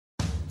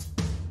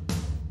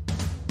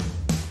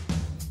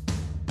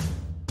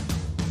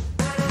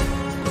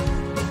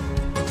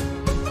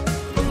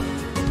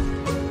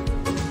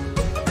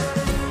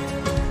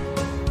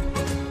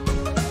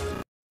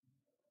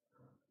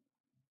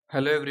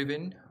Hello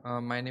everyone,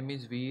 my name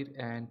is Veer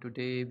and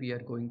today we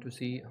are going to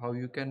see how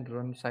you can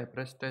run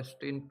Cypress test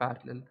in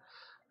parallel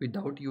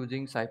without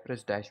using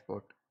Cypress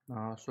dashboard.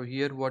 So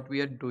here what we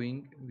are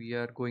doing, we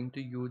are going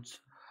to use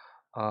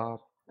uh,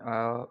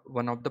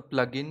 one of the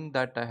plugin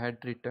that I had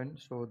written.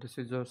 So this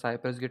is a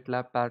Cypress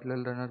GitLab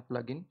parallel runner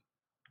plugin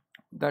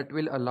that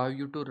will allow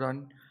you to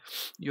run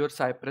your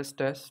Cypress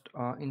test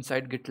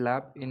inside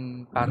GitLab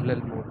in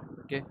parallel mode.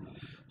 Okay,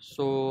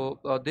 so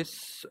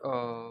this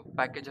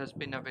package has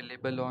been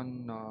available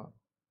on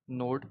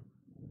Node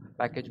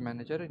package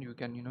manager, and you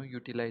can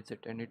utilize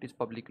it, and it is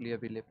publicly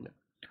available.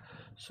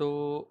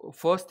 So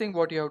first thing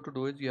what you have to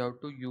do is you have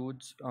to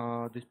use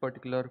this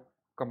particular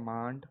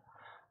command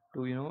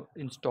to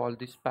install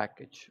this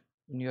package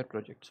in your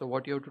project. So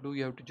what you have to do,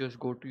 you have to just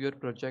go to your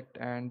project,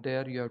 and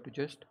there you have to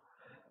just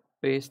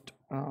paste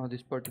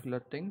this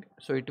particular thing,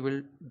 so it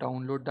will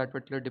download that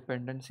particular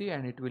dependency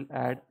and it will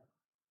add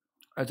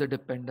as a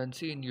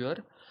dependency in your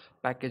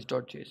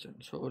package.json.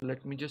 So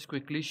let me just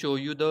quickly show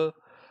you the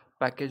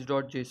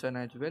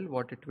package.json as well,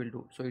 what it will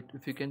do. So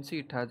if you can see,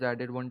 it has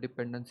added one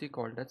dependency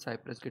called as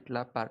Cypress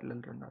GitLab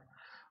parallel runner.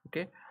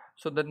 Okay,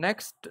 so the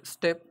next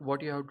step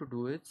what you have to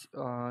do is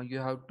you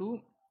have to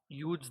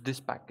use this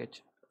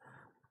package.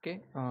 Okay,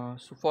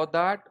 so for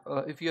that,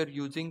 if you are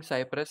using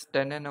Cypress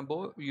 10 and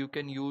above, you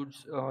can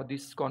use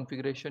this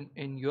configuration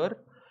in your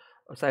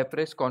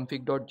Cypress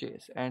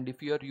config.js, and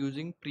if you are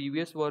using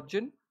previous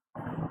version,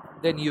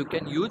 then you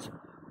can use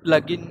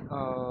plugin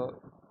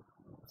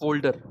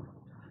folder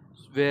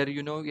where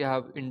you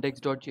have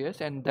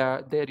index.js, and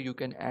there you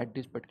can add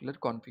this particular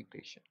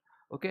configuration.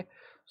 Okay,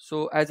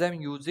 so as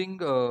I'm using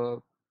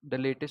the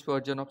latest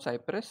version of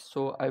Cypress,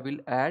 so I will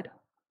add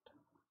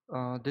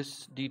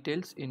this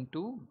details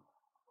into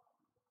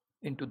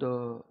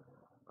the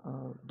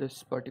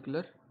this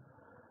particular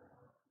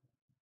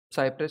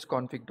Cypress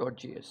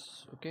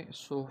config.js. Okay,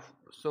 so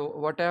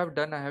what I have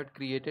done, I have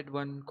created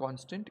one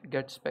constant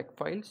get spec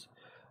files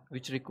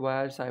which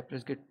requires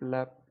Cypress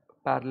GitLab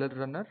parallel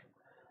runner.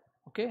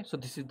 Okay, so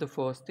this is the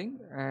first thing,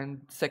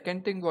 and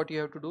second thing what you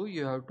have to do,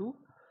 you have to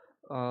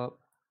uh,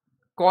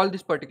 call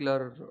this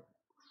particular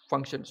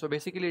function. So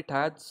basically it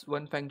has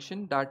one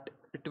function that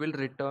it will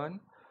return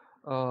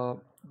uh,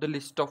 the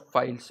list of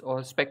files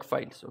or spec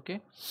files.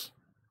 Okay,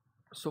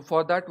 so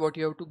for that what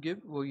you have to give,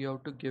 well, you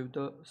have to give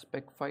the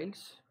spec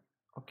files.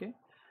 Okay,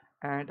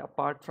 and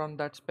apart from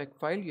that spec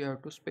file, you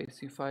have to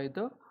specify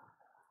the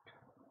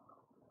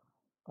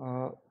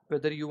uh,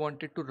 whether you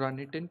want it to run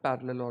it in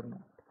parallel or not.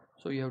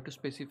 So you have to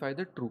specify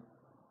the true.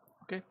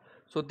 Okay,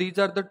 so these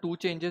are the two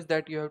changes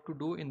that you have to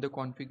do in the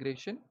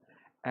configuration.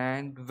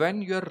 And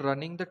when you are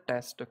running the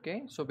test,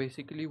 okay, so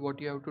basically what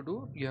you have to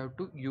do, you have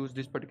to use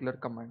this particular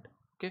command.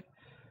 Okay,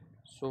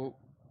 so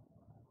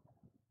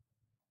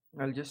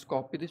I'll just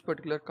copy this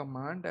particular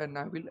command and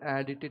I will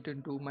add it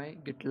into my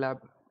GitLab.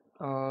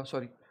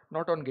 Sorry,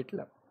 not on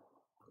GitLab.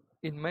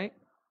 In my,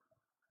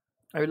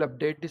 I will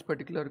update this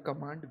particular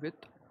command with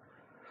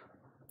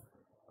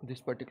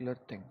this particular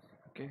thing.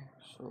 Okay,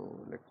 so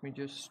let me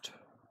just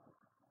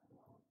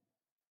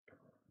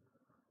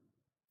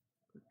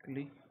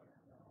quickly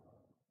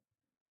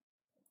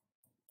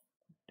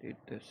did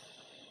this.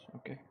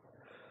 Okay,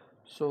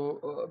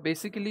 so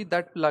basically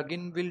that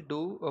plugin will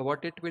do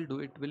what it will do,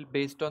 it will,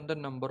 based on the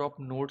number of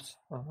nodes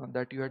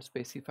that you had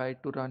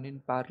specified to run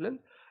in parallel,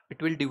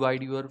 it will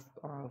divide your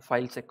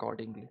files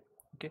accordingly.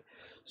 Okay,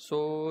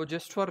 so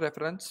just for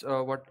reference,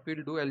 what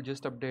we'll do, I'll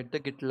just update the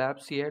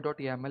gitlab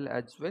ci.yaml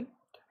as well.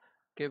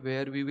 Okay,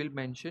 where we will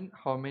mention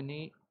how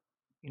many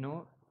you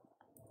know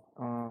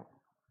uh,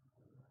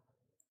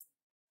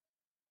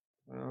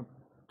 uh,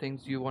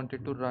 things you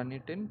wanted to run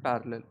it in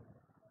parallel,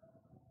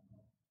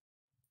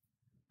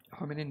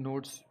 how many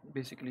nodes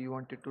basically you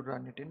wanted to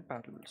run it in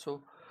parallel.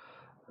 So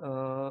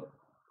uh,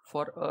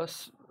 for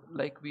us,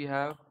 like we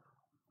have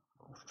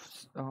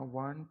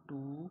 1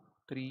 2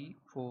 3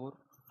 4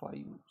 5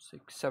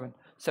 6 7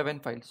 7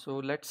 files. So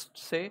let's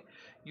say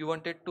you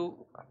wanted to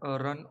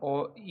run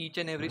all each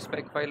and every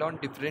spec file on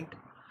different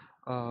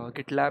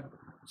GitLab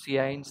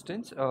CI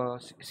instance,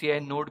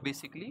 CI node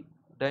basically.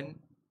 Then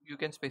you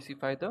can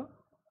specify the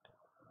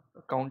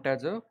count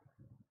as a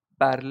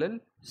parallel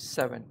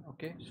 7.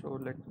 Okay, so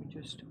let me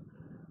just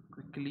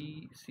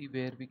quickly see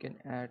where we can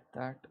add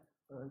that.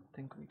 I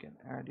think we can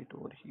add it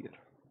over here.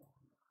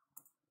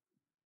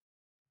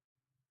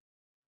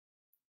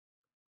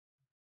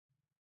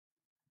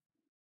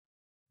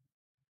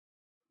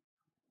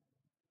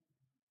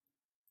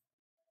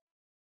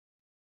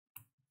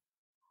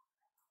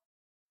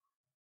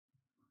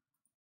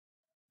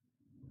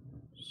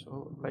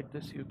 So like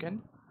this you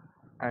can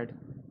add.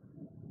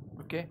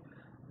 Okay,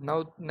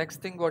 now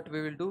next thing what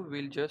we will do,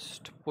 we'll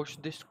just push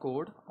this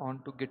code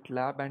onto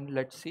GitLab and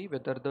let's see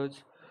whether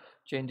those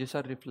changes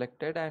are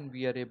reflected and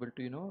we are able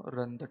to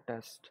run the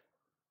test.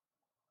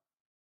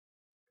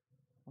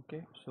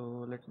 Okay,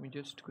 so let me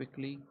just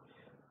quickly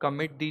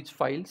commit these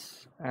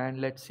files and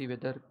let's see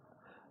whether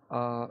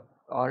uh,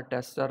 our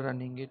tests are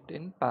running it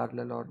in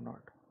parallel or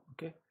not.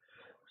 Okay,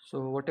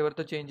 so whatever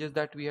the changes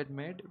that we had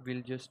made,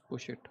 we'll just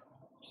push it.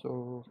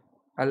 So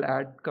I'll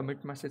add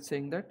commit message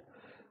saying that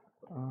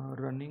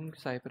running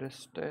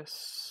Cypress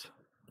tests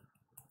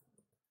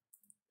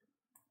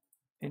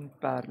in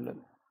parallel.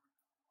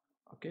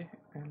 Okay,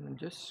 and I'll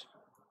just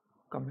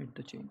commit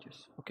the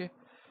changes. Okay,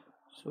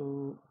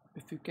 so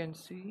if you can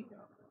see,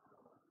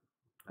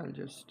 I'll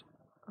just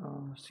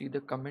see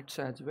the commits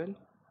as well.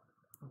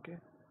 Okay,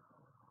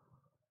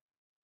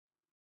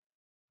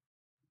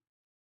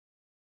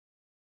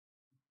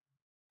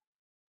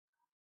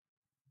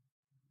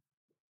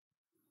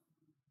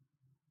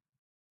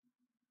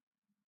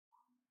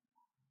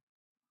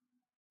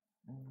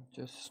 and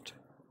just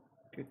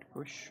git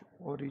push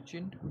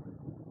origin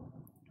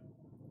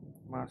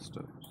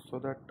master, so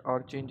that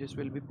our changes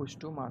will be pushed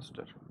to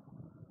master.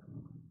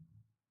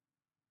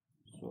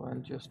 So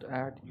I'll just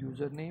add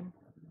username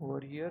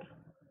over here,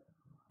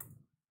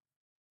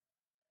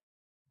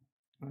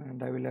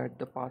 and I will add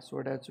the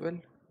password as well,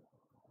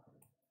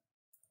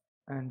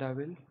 and I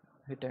will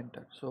hit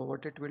enter. So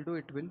what it will do,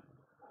 it will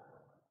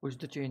push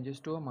the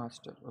changes to a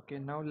master. Okay,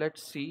 now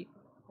let's see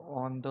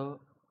on the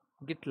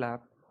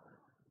GitLab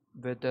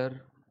whether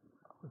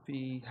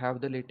we have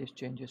the latest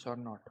changes or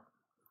not.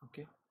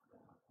 Okay,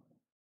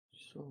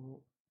 so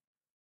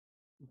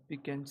we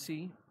can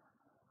see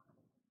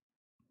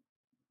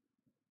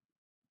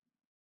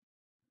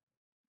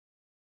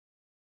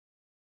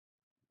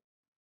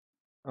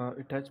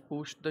it has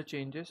pushed the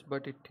changes,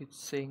 but it is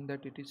saying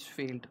that it is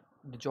failed,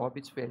 the job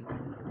is failed.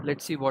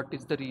 Let's see what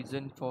is the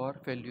reason for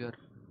failure.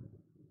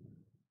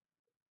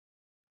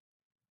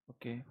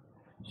 Okay,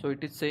 so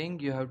it is saying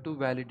you have to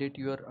validate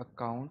your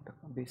account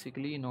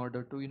basically in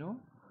order to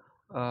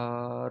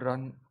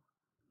run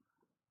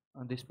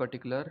this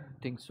particular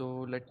thing.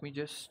 So let me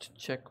just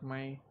check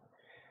my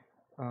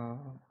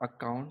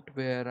account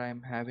where I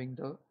am having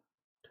the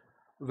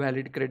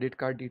valid credit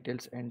card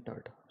details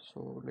entered.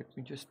 So let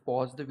me just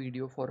pause the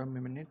video for a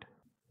minute.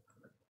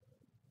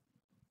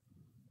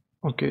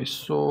 Okay,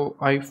 so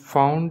I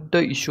found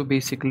the issue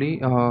basically.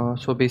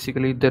 So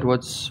basically, there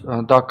was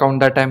the account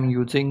that I'm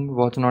using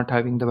was not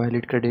having the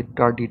valid credit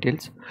card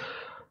details.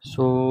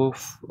 So,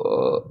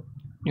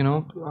 you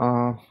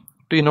know,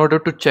 in order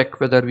to check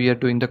whether we are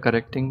doing the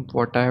correct thing,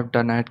 what I have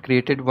done, I had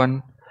created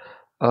one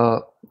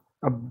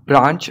a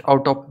branch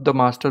out of the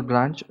master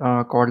branch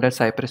called as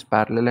Cypress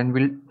Parallel,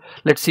 and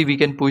let's see we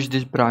can push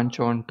this branch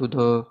on to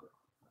the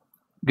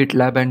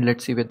GitLab, and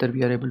let's see whether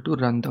we are able to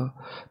run the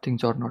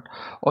things or not.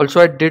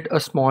 Also, I did a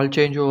small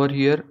change over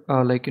here,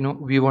 like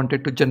we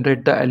wanted to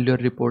generate the allure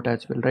report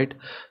as well, right?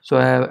 So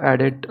I have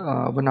added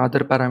one other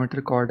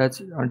parameter called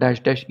as dash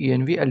dash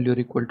env allure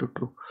equal to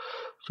true.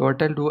 So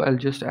what I'll do, I'll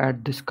just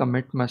add this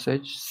commit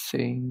message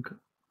saying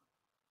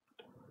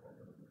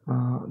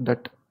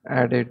that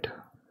added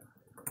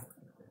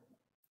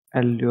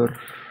allure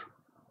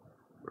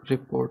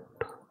report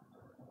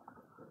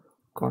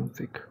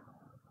config.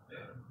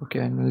 Okay,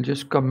 and I'll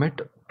just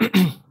commit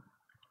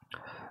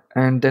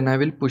and then I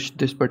will push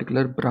this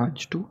particular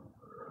branch to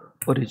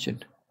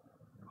origin.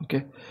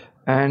 Okay,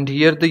 and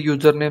here the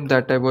username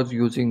that I was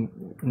using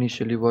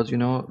initially was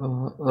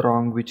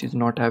wrong, which is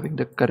not having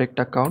the correct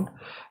account,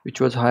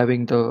 which was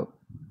having the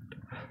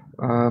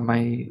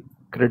my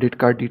credit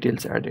card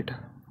details added.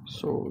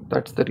 So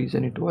that's the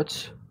reason it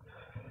was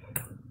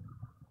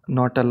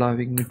not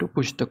allowing me to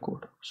push the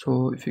code.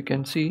 So if you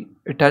can see,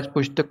 it has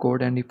pushed the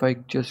code, and if I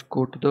just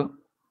go to the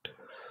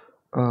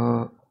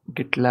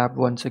GitLab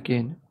once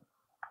again,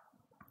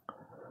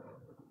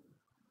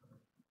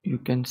 you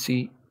can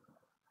see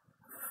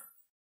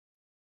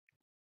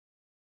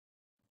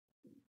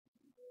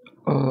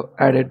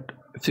added.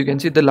 If you can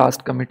see, the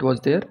last commit was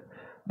there.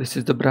 This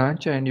is the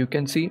branch, and you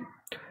can see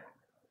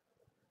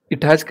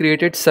it has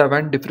created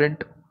 7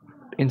 different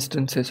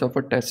instances of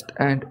a test,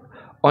 and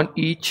on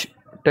each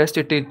test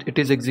it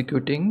is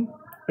executing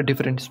a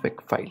different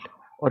spec file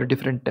or a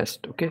different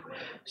test. Okay,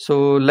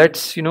 so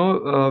let's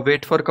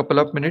wait for a couple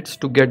of minutes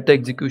to get the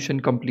execution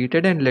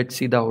completed, and let's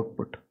see the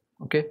output.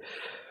 Okay,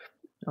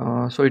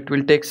 so it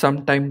will take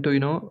some time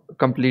to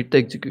complete the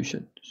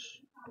execution.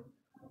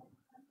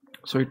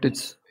 So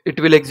it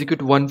will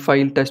execute one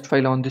file, test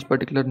file, on this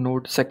particular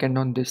node, second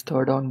on this,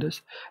 third on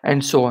this,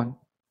 and so on.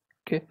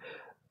 Okay,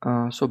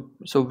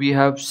 so we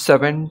have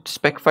 7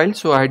 spec files,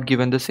 so I had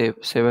given the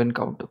 7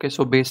 count. Okay,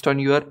 so based on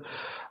your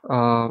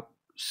uh,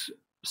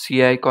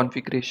 CI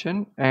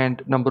configuration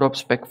and number of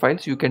spec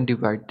files, you can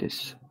divide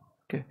this.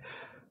 Okay,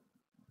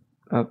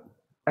 uh,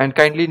 and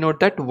kindly note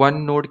that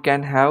one node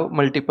can have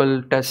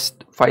multiple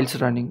test files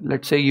running.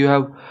 Let's say you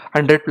have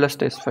 100 plus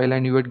test file,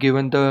 and you had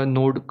given the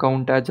node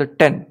count as a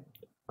 10,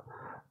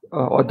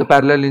 or the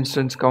parallel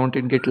instance count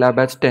in GitLab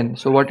as 10.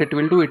 So what it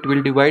will do, it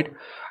will divide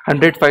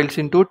 100 files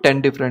into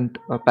 10 different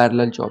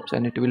parallel jobs,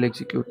 and it will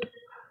execute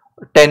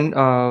 10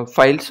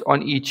 files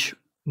on each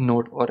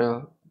node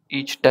or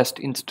each test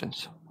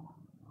instance.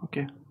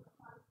 Okay,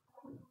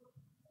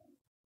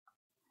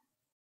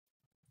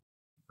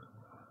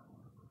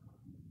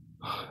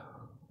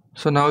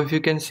 so now if you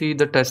can see,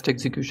 the test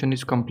execution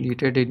is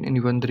completed, and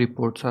even the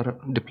reports are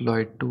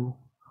deployed to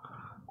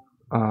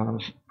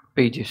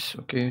pages.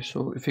 Okay,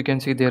 so if you can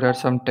see, there are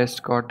some tests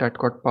that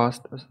got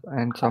passed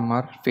and some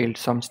are failed,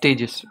 some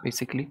stages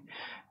basically.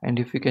 And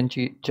if you can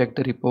check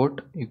the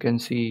report, you can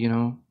see,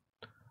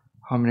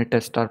 how many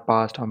tests are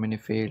passed, how many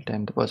failed,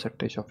 and the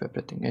percentage of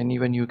everything. And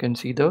even you can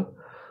see the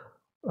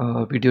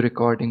video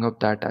recording of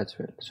that as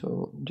well.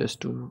 So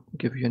just to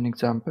give you an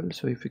example,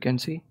 so if you can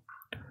see,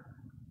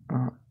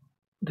 uh,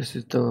 this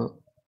is the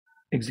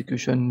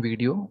execution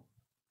video,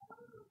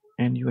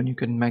 and even you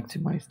can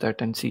maximize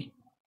that and see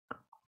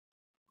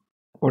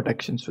what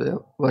actions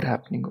were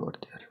happening over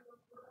there.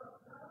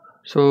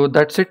 So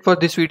that's it for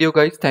this video,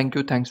 guys. Thank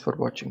you. Thanks for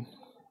watching.